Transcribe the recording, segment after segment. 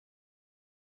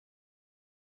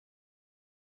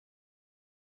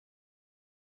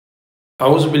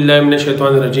A'udhu billahi minash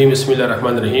shaitanir rajim.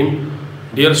 Bismillahirrahmanirrahim.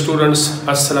 Dear students,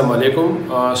 assalamu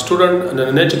alaikum. Student,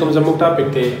 nane chikam zamuk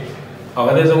topic te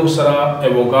agade zamuk sara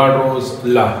Avogadro's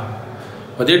law.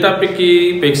 Ade topic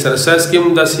ki pe exercise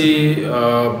kim dasi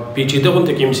peechide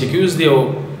gunte ki MCQs dio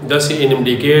dasi in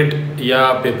indicate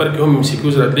ya paper ki hum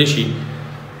MCQs ratli shi.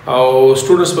 Aw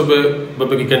students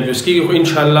babe ki confuse ki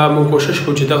inshallah mun koshish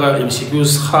ko chi daga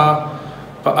MCQs kha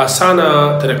په اسانه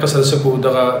طریقه سره سکو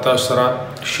دغه تاسو سره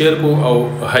شیر کو او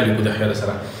حل کو د خیر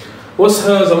سره اوس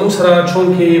زموږ سره چون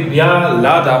کې بیا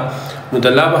لا دا نو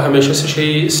د لا به همیشه څه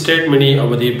شي سټیټمنټ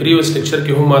او د پریویس لیکچر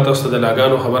کې هم تاسو د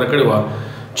لاګانو خبره کړې و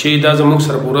چې دا زموږ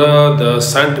سره پورا د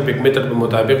ساينټیفیک میتھډ په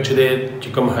مطابق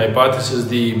چې کوم هایپوتھیسس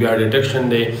دی بیا ډیټیکشن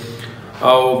دی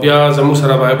او بیا زموږ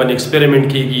سره باندې ایکسپریمنٹ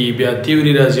کیږي بیا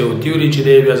تیوري راځي او تیوري چې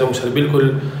دی بیا زموږ سره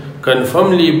بالکل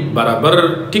کنفرملی برابر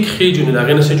ټیک خېجو نه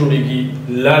غنه سره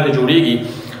جوړیږي لا د جوړیږي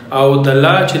او د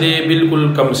لا چې دی بالکل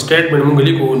کم سټیټمنټ مونږ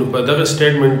لیکو نو په دغه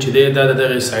سټیټمنټ چې دی دا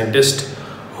دغه ساينټیسټ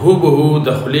هو به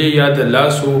د خلی یا د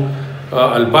لاسو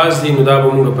الفاظ دي نو دا به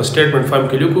مونږ په سټیټمنټ فارم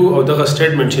کې لیکو او دغه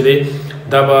سټیټمنټ چې دی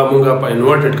دا به مونږ په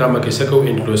انورټډ کاما کې سکو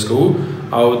انکلوز کوو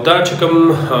او دا چې کوم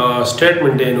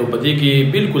سټیټمنټ دی نو په دې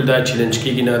کې بالکل دا چیلنج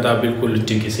کیږي نه دا بالکل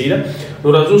ټیک صحیح ده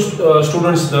نو راځو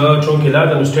سټوډنټس د چونکې لا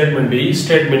د سټیټمنټ به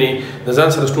سټیټمنټ د ځان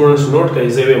سره سټوډنټس نوٹ کوي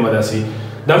زوی مداسي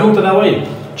دا موږ ته دا وایي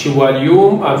چې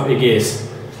volume of a gas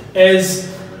is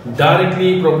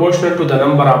directly proportional to the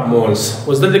number of moles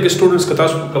اوس دلته کې سټوډنټس که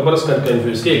تاسو کبرس کار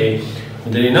کنفیوز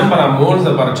کیږي د نمبر اف مولز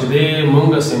لپاره چې دی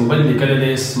موږ سمبل لیکل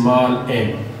دی سمال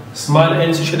n سمال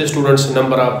n څه دی سټوډنټس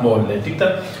نمبر اف مول دی ٹھیک ده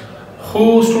خو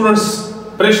سټوډنټس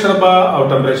پریشر با او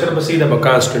ټمپریچر به سیده به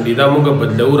کانسټنټ دي دا موږ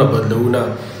بدلو نه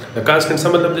د کانسټنټ څه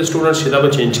مطلب دی سټوډنټس چې دا به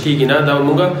چینج کیږي نه دا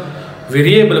موږ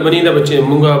ویریبل بنی دا بچ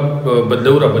موږ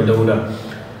بدلو نه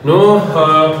نو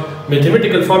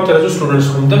میتھمیټیکل فارم ته راځو سټوډنټس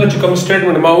هم دا چې کوم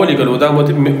سټیټمنټ ما ولیکلو دا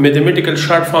میتھمیټیکل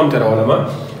شارټ فارم ته راولم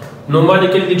نو ما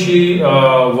لیکل دي چې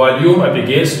والیوم اف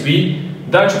ګیس وی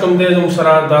دا چې کوم دی زموږ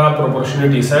سره دا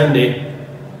پروپورشنټی ساين دی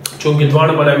چونکې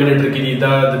دوه پارامتر کې دي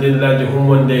دا د دې لاندې هم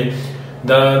ون دی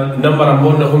دا نمبر اف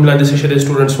مول نه هم لاندې څه شي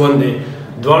سټوډنټس ون دی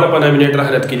دوه پارامتر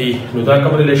حالت کې دي نو دا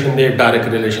کوم ریلیشن دی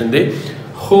ډایرکټ ریلیشن دی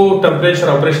خو ټمپریچر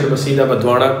او پریشر به سیده په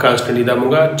دواړه کانسټنټ دا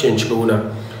موږ چینج کوو نه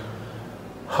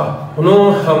ها نو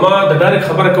ما د ډایرکټ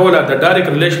خبره کوله د ډایرکټ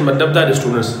ریلیشن مطلب دا د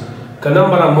سټوډنټس ک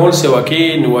نمبر اف مول سیوا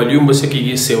کې نو والیوم به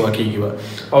سکیږي سیوا کېږي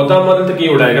او دا مدته کې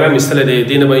یو ډایګرام مثال دی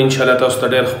دینه به ان شاء الله تاسو ته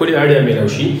ډېر خولي اړیا ملو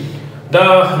شي دا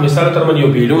مثال تر من یو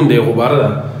بیلون دی غبار ده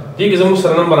دې کې زموږ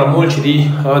سره نمبر اف مول چې دی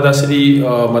دا سړي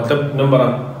مطلب نمبر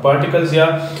اف پارټیکلز یا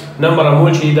نمبر اف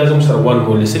مول چې دا زموږ سره 1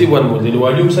 مول سړي 1 مول دی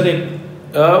والیوم سره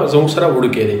زموږ سره وړو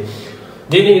کې دی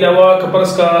دینه علاوه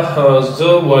کپرس کا ز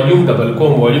والیوم ډبل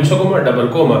کوم والیوم څه کوم ډبل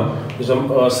کوم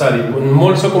ساری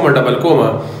مول څه کوم ډبل کوم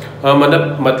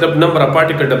مطلب نمبر اف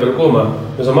پارټیکل ډبل کوم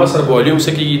زما سره والیوم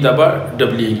څه کیږي دا به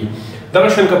ډبلیږي دا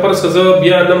شن کپرس کا ز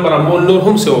بیا نمبر اف مول نور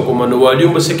هم سیوا کوم نو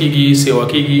والیوم څه کیږي سیوا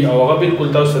کیږي او هغه بالکل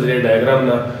تاسو د ډایګرام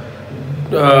نه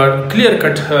کلیر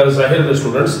کټ ظاهر د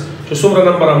سټوډنټس چې څومره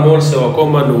نمبر اف مول سیوا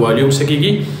کوم نو والیوم څه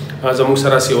کیږي زموږ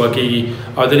سره سیوا کیږي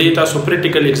او د دې تاسو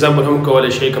پریکټیکل ایگزامپل هم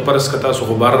کولای شئ کپرس کا تاسو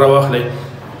غبار راوخلئ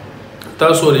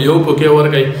تاسو یو پکې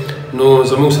ورګئ نو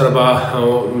زموږ سره به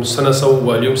سنه سو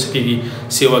والیوم سکیږي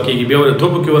سیوا کیږي بیا ور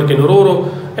دوه پکې ورګئ نورو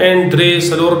ان درې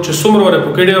سلور چې څومره ور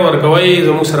پکې ډیر ورکوي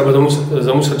زموږ سره به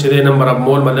زموږ سره چې نمبر اف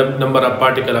مول مطلب نمبر اف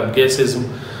پارټیکل اف ګیسز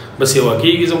بس سیوا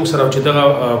کیږي زموږ سره چې دغه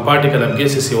پارټیکل اف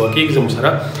ګیسز سیوا کیږي زموږ سره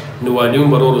نو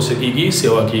والیوم ورورو سکیږي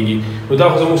سیوا کیږي نو دا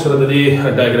خو زموږ سره د دې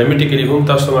ډایګرامیټیکلی هم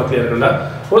تاسو ما کلیر کړل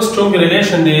اوس چونکې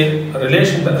ریلیشن دی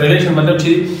ریلیشن مطلب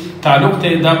چې تعلق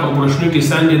ته دا پروپورشنټی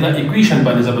ساين دی دا ایکویشن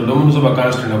باندې زبلوم نو زبا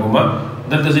کانسټنټ لګوما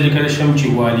دلته ځل کله شم چې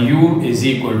والیوم از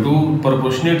ایکوال ټو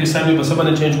پروپورشنټی ساين په سبا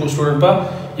نه چینج کو سټوډنټ په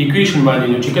ایکویشن باندې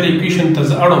نو چې کله ایکویشن ته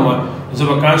اړوم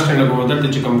زبا کانسټنټ لګوم دلته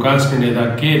چې کوم کانسټنټ دا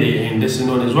کې دی and this is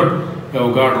known as what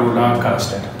Avogadro law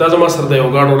constant دا زما سره د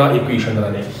Avogadro law ایکویشن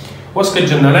راځي اوس که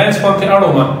جنرالایز فارم ته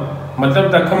اړوم مطلب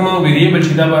دا کوم ویریبل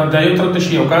چې دا یو طرف ته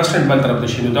شي او کانسټنټ بل طرف ته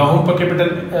شي نو دا هم په کیپټل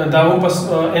دا هم په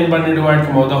n باندې ډیوایډ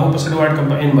کوم او دا هم په ډیوایډ کوم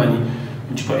په n باندې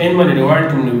چې په n باندې ډیوایډ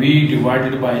کوم نو v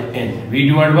divided by n v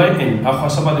divided by n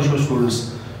اخو سبا د شو سټوډنټس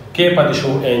کې پاتې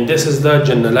شو and this is the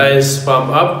generalized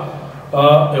form of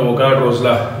Avogadro's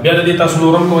law بیا د دې تاسو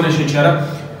نورم کولای شئ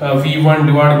چې v1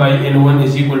 divided by n1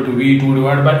 is equal to v2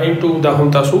 divided by n2 دا هم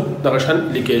تاسو دغه شان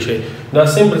لیکئ شئ دا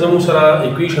سیمپل زموږ سره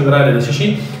ایکویشن راغلی شي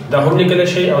دا هم لیکل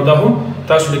شئ او دا هم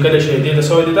تاسو لیکل شئ دې د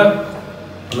سوال دا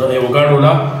Avogadro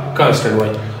law constant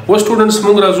وایي و سټوډنټس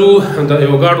موږ راځو د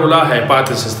Avogadro law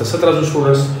hypothesis ته ست راځو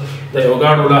سټوډنټس د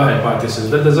Avogadro law hypothesis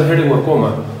دلته زه هډینګ ورکوم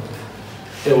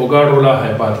Avogadro law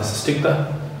hypothesis ټیک ده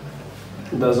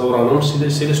دا زورانوم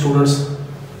سیده students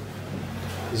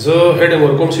زه heading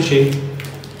ورکوم څه شي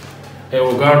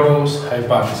Avogadro's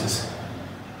hypothesis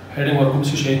heading ورکوم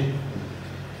څه شي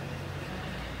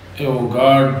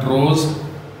Avogadro's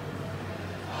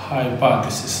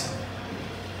hypothesis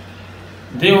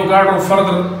د Avogadro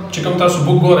further چې کوم تاسو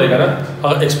بوک ګورئ کنه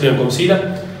هغه explain کوم سیده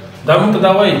دا موږ ته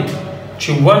دا وایي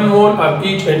چې 1 mole of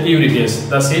each and every gas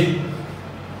دا سي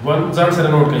ځان سره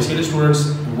نوٹ کړئ سیده students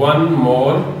 1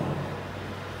 mole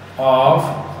of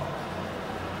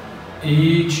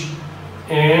each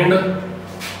and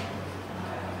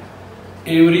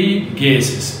every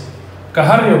gases که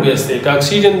هر یو ګیس دی که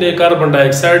اکسیجن دی کاربن ډای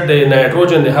اکساید دی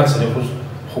نایټروجن دی هر څه دی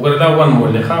خو ګوره دا 1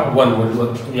 مول دی ښه 1 مول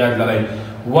یاد لرئ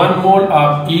 1 mole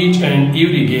of each and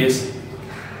every gas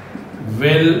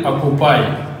will occupy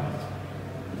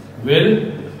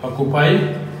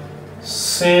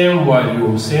same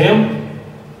volume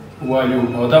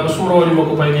او دا په څومره volume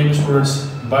occupy کوي students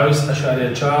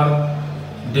 22.4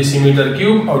 ډیسیمیټر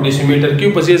کیوب او ډیسیمیټر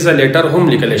کیوب په ځای لیټر هم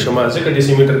لیکلی شم ځکه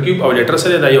ډیسیمیټر کیوب او لیټر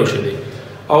سره دا یو شی دی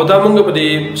او دا موږ په دې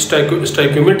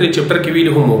سټایکیومټري چپټر کې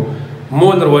ویلي هم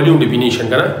مولر والیوم ډیفینیشن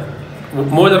کنه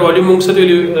مولر والیوم موږ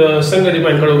څنګه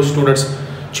ډیفاین کړو سټوډنټس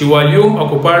چې والیوم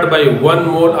اکوپایډ بای 1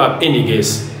 مول اف اني ګیس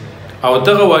او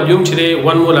دغه والیوم چې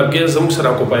 1 مول اف ګیس زموږ سره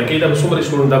اکوپای کوي دا به څومره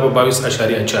سټوډنټ دا به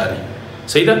 22.4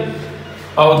 صحیح ده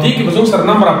او دې کې به زموږ سره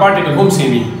نمبر اف پارټیکل هم سیم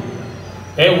وي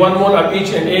 1 mole of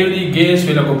each and every gas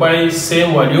will occupy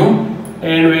same volume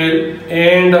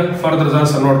and further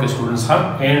answer note students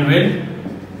and will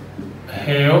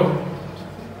have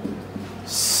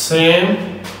same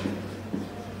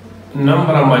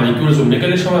number of molecules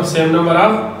same number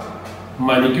of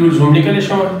molecules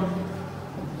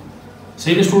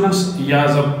say the students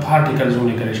as a particles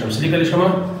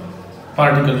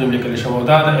particles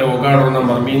دا د Avogadro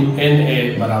number mean Na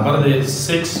برابر دی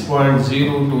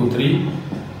 6.023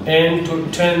 into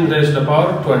 10 raised to the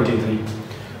power 23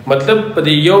 مطلب په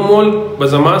دې یو مول به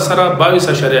زما سره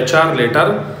 22.4 لیټر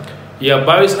یا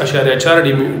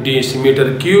 22.4 ډیسیمیټر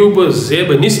کیوب زیب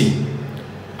نیسی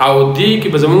او دې کې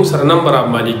به زموږ سره نمبر اف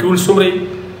مالیکول څومره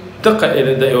دغه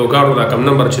د Avogadro دا کم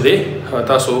نمبر چې دی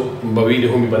تاسو به ویلي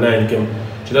هم بناین کوم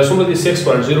چې دا څومره دي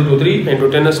 6.023 into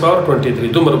 10 raised to the power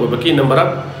 23 دومره به پکې نمبر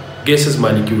اف ګیسز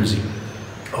مالیکولز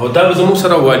او دا به زموږ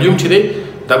سره والیوم چې دی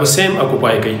دا به سیم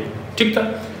اکوپای کوي ٹھیک ده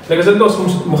لکه زه تاسو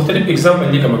مختلف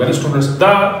اگزامپل لیکم اگر سټوډنټس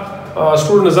دا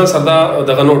سټوډنټ ځان سره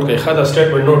دغه نوٹ کوي خا دا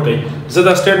سټیټمنټ نوٹ کوي زه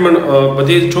دا سټیټمنټ په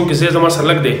دې چونکې زه زما سره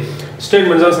لګ دی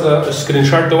سټیټمنټ ځان سره سکرین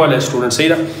شاټ دیواله سټوډنټ صحیح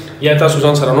ده یا تاسو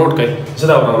ځان سره نوٹ کوي زه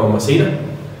دا ورانوم صحیح ده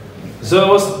زه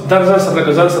اوس دا ځان سره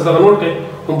دغه نوٹ کوي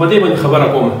هم په دې باندې خبره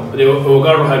کوم د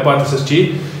Avogadro hypothesis چې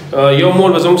یو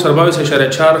مول به زموږ سره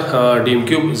 22.4 ډیم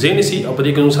کیوب زینی سي او په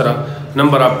دې کې زموږ سره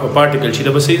نمبر اف پارټیکل چې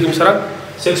دا به سي زموږ سره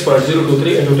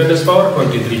 6.023 into 10 raised to the power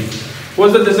 23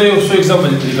 was that the so example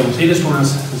لیکم صحیح ده students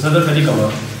زه درته لیکم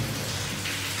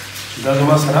دا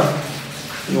زما سره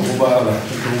یو غبار ده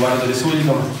د څه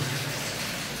ولیکم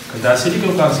که داسې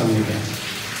لیکم کار سم لیکم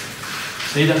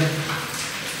صحیح ده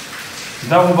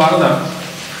دا غبار ده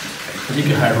دې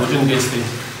کې هایدروجن ګیس دی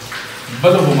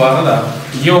بل غبار ده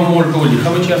یو مول ټول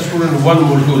لیکم چې student 1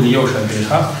 مول ټول یو شان دی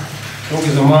ښه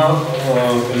چونکې زما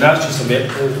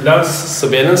لاس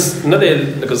سبیلنس نه دی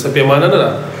لکه څه پیمانه نه ده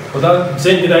خو دا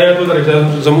ذهن کې دا یاد ولرئ چې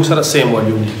زموږ سره سیم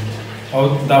والیوم دی او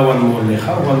دا 1 مول دی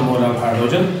ښه 1 مول اف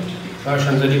هایدروجن دا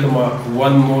شان زه لیکم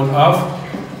 1 مول اف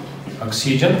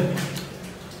اکسیجن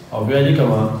او بیا لیکم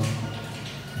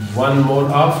 1 مول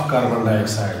اف کاربن ډای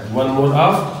اکساید 1 مول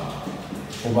اف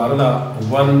عباره ده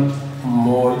 1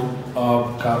 مول اف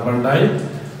کاربن ډای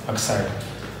اکساید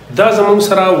دا زموږ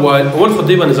سره اول خو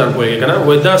دې باندې ځان پوهېږي که نه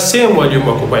وایي دا سیم والیوم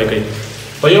اکوپای کوي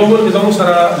په یو مول کې زموږ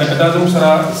سره لکه دا زموږ سره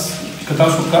که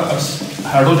تاسو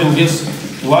هایدروجن ګیس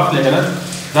واخلئ که نه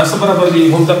دا څه برابر دي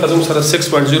هم دغه زموږ سره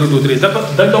 6.023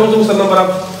 دلته هم زموږ سره نمبر اف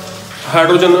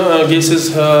هایدروجن ګیسز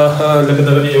لکه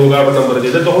دغه Avogadro نمبر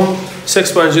دی دلته هم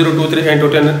 6.023 into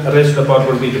 10 raised to the power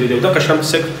 23 دی دغه شان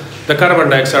د کاربن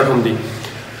ډای اکساید هم دی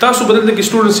تاسو بدل کې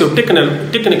سټوډنټس یو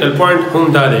ټیکنیکل پوینټ هم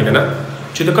دا دی که نه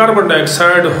چې د کاربن ډای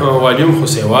اکساید والیوم خو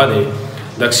سیوا دی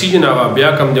د اکسیجن هغه بیا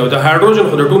کم دی او د هایدروجن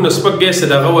خو د ټول نسبت ګیس دی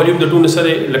دغه والیوم د ټول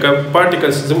سره لکه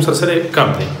پارټیکلز زموږ سره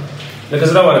کم دی لکه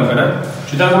زه دا وایم که نه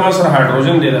چې دا زما سره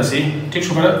هایدروجن دی داسې ټیک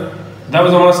شو که نه دا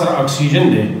به زما سره اکسیجن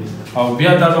دی او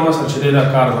بیا دا زما سره چې دی دا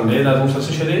کاربن دی دا زموږ سره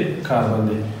څه شی دی کاربن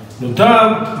دی نو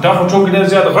دا خو چونکې ډېر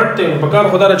زیات غټ دی نو په کار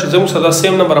خو دا ده چې زموږ سره دا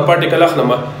سیم نمبر پارټیکل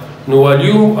اخلم نو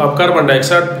والیوم اف کاربن ډای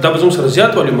اکساید دا به زموږ سره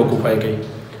زیات والیوم اکوپای کوي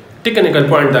ټیکنیکل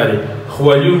پوینټ دا دی خو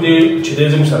والیوم دی چې دی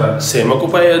زموږ سره سیم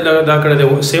اکوپای دا کړی دی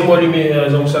سیم والیوم یې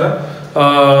زموږ سره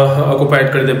اکوپایډ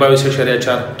کړی دی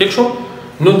 22.4 ټیک شو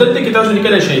نو دلته کې تاسو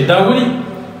لیکلی شئ دا ولي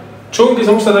چونکې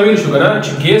زموږ سره دا ویل شو که نه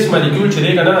چې ګیس مالیکیول چې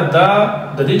دی که نه دا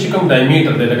د دې چې کوم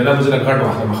ډایمیټر دی لکه دا به زه لږ غټ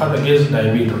واخلم ښه د ګیس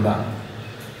ډایمیټر دا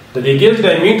د دې ګیس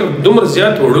ډایمیټر دومره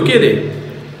زیات وړوکی دی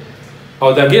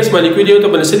او دا ګیس مالیکیول یو ته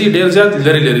به څه دي ډېر زیات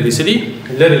لرې لرې دي څه دي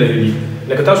لرې لرې دي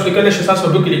لکه تاسو لیکلی شئ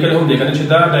ستاسو ډوکې لیکلی هم دی که نه چې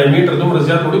دا ډایمیټر دومره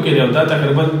زیات وړوکی دی او دا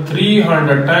تقریبا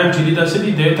 300 ټایم چې دي دا څه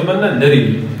دي د یو ته به نه لرې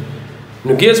دي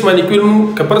نو ګیس مالیکیول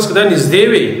که فرض که دا نږدې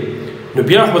وي نو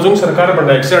بیا خو به زموږ سره کاربن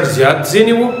ډای اکساید زیات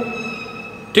ځینې وو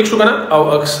ټیک شو که نه او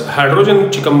هایدروجن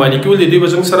چې کوم مالیکیول دی دوی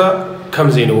به زموږ سره کم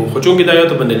ځینې وو خو چونکې دا یو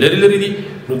ته باندې لرې لرې دي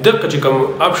نو دغه چې کوم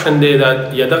آپشن دی دا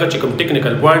یا دغه چې کوم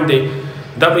ټیکنیکل پوینټ دی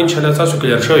دا به انشاءالله تاسو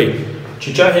کلیر شوی چې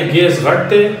چاهې ګیس غټ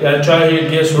دی یا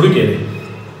چاهې ګیس وړوکی دی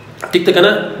ټیک ده که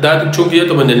نه دا چونکې یو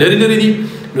ته باندې لرې لرې دي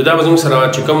نو دا به زموږ سره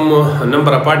چې کوم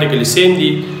نمبر اف پارټیکل سیم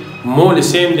دي مول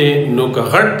سیم دی نو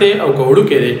که غټ دی او که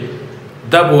وړوکی دی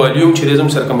دا به والیوم چې دی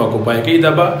زموږ سره کوم اکوپای کوي دا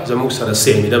به زموږ سره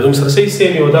سیم وي دا به زموږ سره صحیح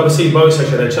سیم وي او دا به صحیح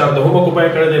 22.4 د هم اکوپای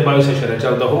کړی دی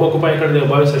 22.4 د هم اکوپای کړی دی او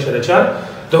 22.4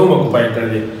 د هم اکوپای کړی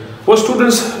دی اوس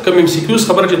سټوډنټس کوم ایم سی کیوز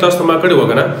خبره چې تاسو ته ما کړې وه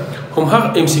که نه هم هغه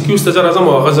ایم سی کیوز ته زه راځم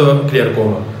او هغه زه کلیر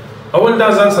کوم اول دا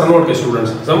ځان سره نوټ کړئ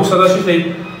سټوډنټس زموږ سره دا شي دی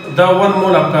دا 1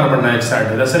 مول اف کاربن ډای اکساید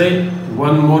دی دا سره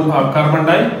 1 مول اف کاربن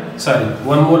ډای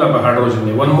 1 مول اف هایدروجن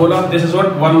دی 1 مول اف دس از واټ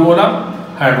 1 مول اف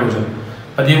هایدروجن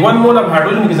په دې 1 مول اف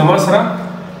هایدروجن کې زما سره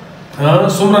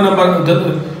څومره نمبر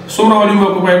څومره والیوم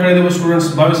اکوپای کړی دی سټوډنټس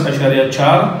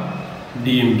 22.4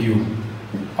 ډي ام کیو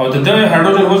او د دې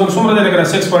هایدروجن وزن څومره دی لکه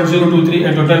 6.023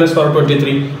 into 10 power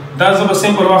 23 دا زه به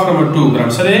سمپل واخلم 2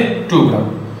 ګرام سره 2 ګرام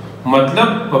مطلب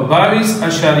په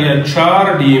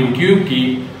 22.4 ډي ام کیو کې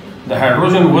د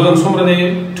هایدروجن وزن څومره دی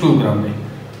 2 ګرام دی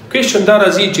کوېشن دا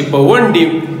راځي چې په 1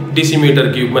 ډیسیمیټر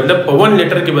کې مطلب په 1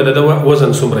 لیټر کې به د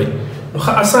وزن څومره وي نو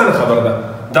ښه اسانه خبره ده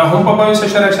دا هم په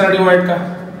 22.4 ډیوایډ کا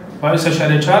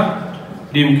 22.4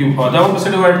 ډي ام کیو او دا هم په څه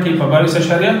ډیوایډ کړي په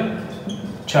 22.4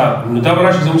 نو دا به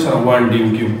راشي زموږ سره 1 ډي ام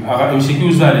کیو هغه ایم سی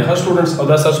کیوز دا دی ښه سټوډنټس او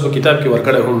دا ستاسو په کتاب کې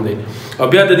ورکړی هم دی او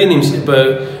بیا د دې په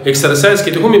ایکسرسایز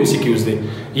کې هم ایم سی کیوز دی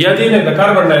یا دې نه د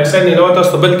کاربن ډای اکساید نه علاوه تاسو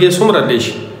ته بل ګیس هم راتلی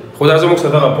شي خو دا زموږ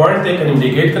سره دغه پوینټ دی که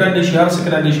انډیکیټ کړلی شي هر څه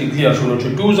کړلی شي کلیر شو نو چې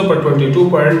 2 زه په 22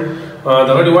 پوینټ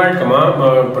دغه ډیوایډ کړم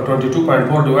په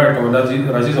 22.4 ډیوایډ کړم دا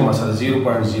راځي زما سره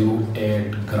 0.08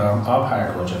 ګرام اف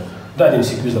هایدروجن دا د ایم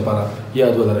سی کیوز لپاره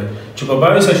یاد ولرئ چې په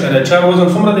 22.4 وزن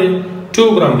څومره دی 2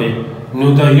 ګرام دی نو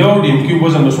دا یو ډي ام کیو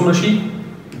وزن به څومره شي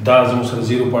دا زموږ سره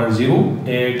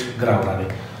 0.08 ګرام راغلی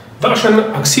دغه شان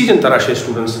اکسیجن ته راشئ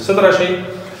سټوډنټس څه ته راشئ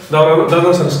دا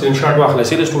ځان سره سکرین شاټ واخلئ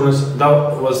سیده سټوډنټس دا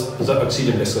واز زه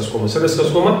اکسیجن ډسکس کوم څه ډسکس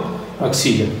کوم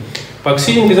اکسیجن په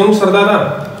اکسیجن کې زموږ سره دا ده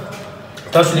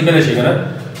تاسو لیکلی شئ که نه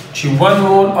چې 1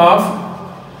 مول اف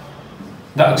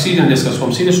د اکسیجن ډسکس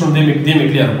کوم سیده سټوډنټ دې مې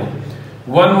کلیر کوم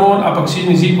 1 mole of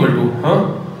oxygen is equal to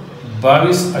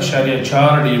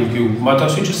 22.4 ډي ام کیو ما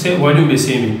تاسو چې والیوم به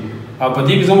سیم وي او په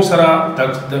دې کې زموږ سره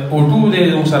د O2 دی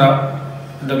زموږ سره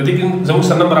د دې کې زموږ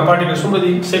سره نمبر اف پارټیکل څومره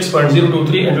دي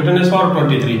 6.023 into 10 power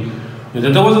 23 نو د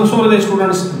وزن څومره دی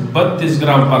سټوډنټس 32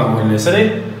 ګرام پر مول دی سره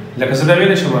لکه څه دا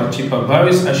ویلی شم چې په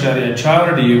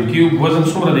 22.4 ډي ام کیو وزن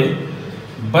څومره دی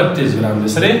 32 ګرام دی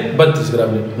سره 32 ګرام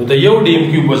دی نو د یو ډي ام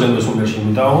کیو وزن به څومره شي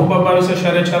نو دا هم په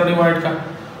 22.4 ډیوایډ کا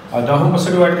دا هم په څه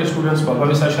ډیوایډ کړئ سټوډنټس په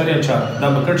 22.4 دا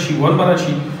به کټ شي 1 به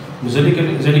راشي زه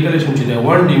لیکلی شم چې د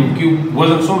 1 ډي ام کیو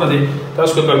وزن څومره دی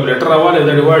تاسو که کلکولیټر راوالی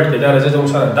دا ډیوایډ کړئ دا راځي زموږ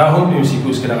سره دا هم ایم سی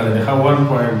کیوز کې راغلی دی ښه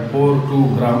 1.42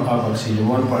 ګرام اف اکسیجن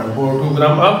 1.42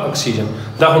 ګرام اف اکسیجن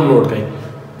دا هم نوټ کړئ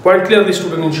پوینټ کلیر دی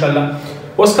سټوډنټ انشاءالله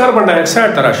اوس کاربن ډای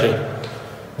اکساید ته راشئ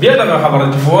بیا دغه خبره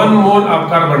چې 1 مول اف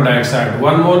کاربن ډای اکساید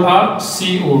 1 مول اف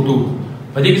CO2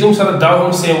 په دې کې زموږ سره دا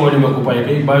هم سیم والیوم اکوپای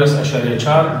کوي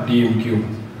 22.4 ډي ام کیو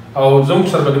او زموږ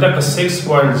سره به دا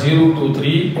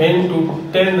 6.023 into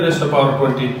 10 raised to power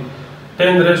 20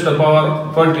 10 raised to power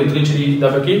 23 چې دا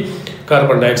پکې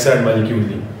کاربن ډای اکساید مالیکیول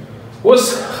دي اوس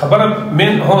خبره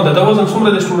مین هو د وزن څومره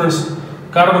دی سټوډنټس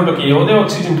کاربن پکې یو دی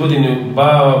اکسیجن دوه دي نو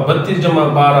 32 جمع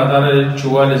 12 دا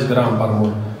 44 ګرام پر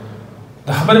مول د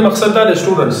خبرې مقصد دا دی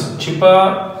سټوډنټس چې په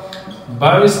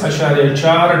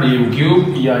 22.4 ډي ام کیو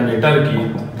یا لیټر کې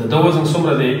د وزن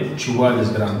څومره دی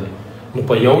 44 ګرام دی نو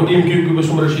په یو ډي ام کیو کې به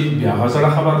څومره شي بیا هغه زړه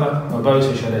خبر ده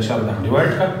 22.4 دا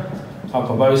ډیوایډ کړه او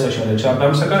په 22.4 دا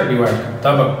هم څه کړه ډیوایډ کړه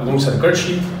دا به زموږ سره کټ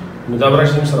شي نو دا به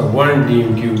راشي زموږ سره 1 ډي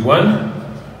ام کیو 1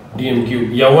 ډي ام کیو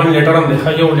یا 1 لیټر هم دی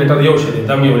ښه یو لیټر یو شی دی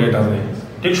دا هم یو لیټر دی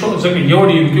ټیک شو ځکه یو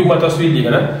ډي ام کیو ما تاسو ویلي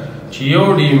که نه چې یو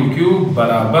ډي ام کیو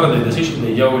برابر دی د څه شي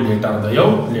دی یو لیټر د یو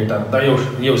لیټر دا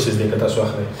یو څیز دی که تاسو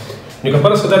اخلئ نو که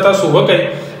فرض کړه تاسو وکئ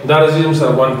دا راځي زموږ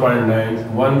سره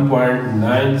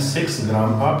 1.96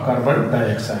 ګرام اف کاربن ډای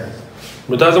اکساید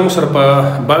نو دا زموږ سره په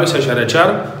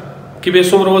 22.4 کې به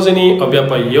څومره وزني او بیا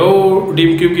په یو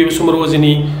ډیم کیوب کې به څومره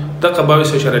وزني دغه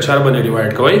 22.4 باندې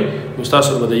ډیوایډ کوئ نو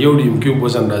ستاسو به د یو ډیم کیوب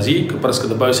وزن راځي که فرض کړه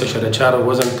د 22.4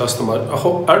 وزن تاسو ته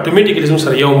خو اټومیټیکلی زموږ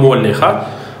سره یو مول دی ښه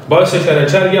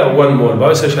 22.4 یا 1 مول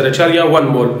 22.4 یا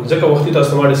 1 مول ځکه وختي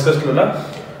تاسو ما ډسکس کړل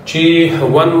چې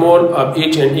 1 مول of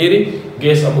each and every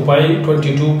gas occupy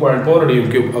 22.4 ډیم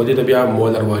کیوب او دې ته بیا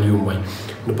مولر والیوم وایي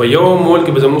نو په یو مول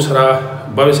کې به زموږ سره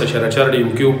 22.4 ډیم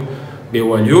کیوب به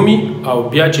والیومي او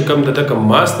بیا چې کوم د کم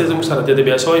ماس دی زموږ سره دې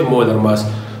بیا سوی مولر ماس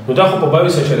نو دا خو په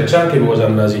 22.4 کې به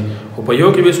وزن راځي خو په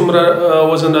یو کې به څومره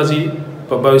وزن راځي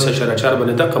په 22.4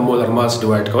 باندې دا کوم مولر ماس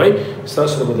ډیوایډ کوئ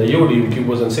ستاسو به د یو ډیم کیوب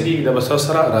وزن څه کېږي دا به ستاسو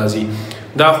سره راځي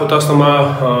دا خو تاسو ما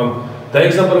دا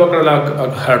ایگزامپل وکړل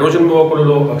هایدروجن مو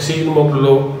وکړلو اکسیجن مو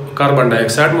وکړلو کاربن ډای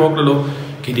اکساید مو وکړلو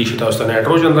کې دې شي تاسو ته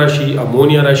نایټروجن راشي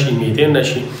امونیا راشي میتین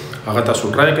راشي هغه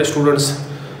تاسو ټرای کړئ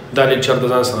سټوډنټس دا لیکچر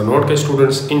د ځان سره نوٹ کړئ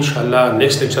سټوډنټس ان شاء الله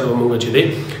نیکسٹ لیکچر به موږ چې دی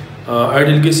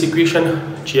آیډیل ګیس اکویشن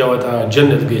چې یو ته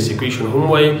جنرل ګیس اکویشن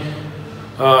هم وایي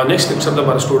نیکسٹ لیکچر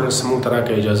لپاره سټوډنټس موږ ته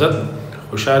راکړئ اجازه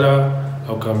خوشاله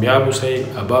او کامیاب اوسئ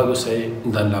آباد اوسئ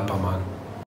د الله په امان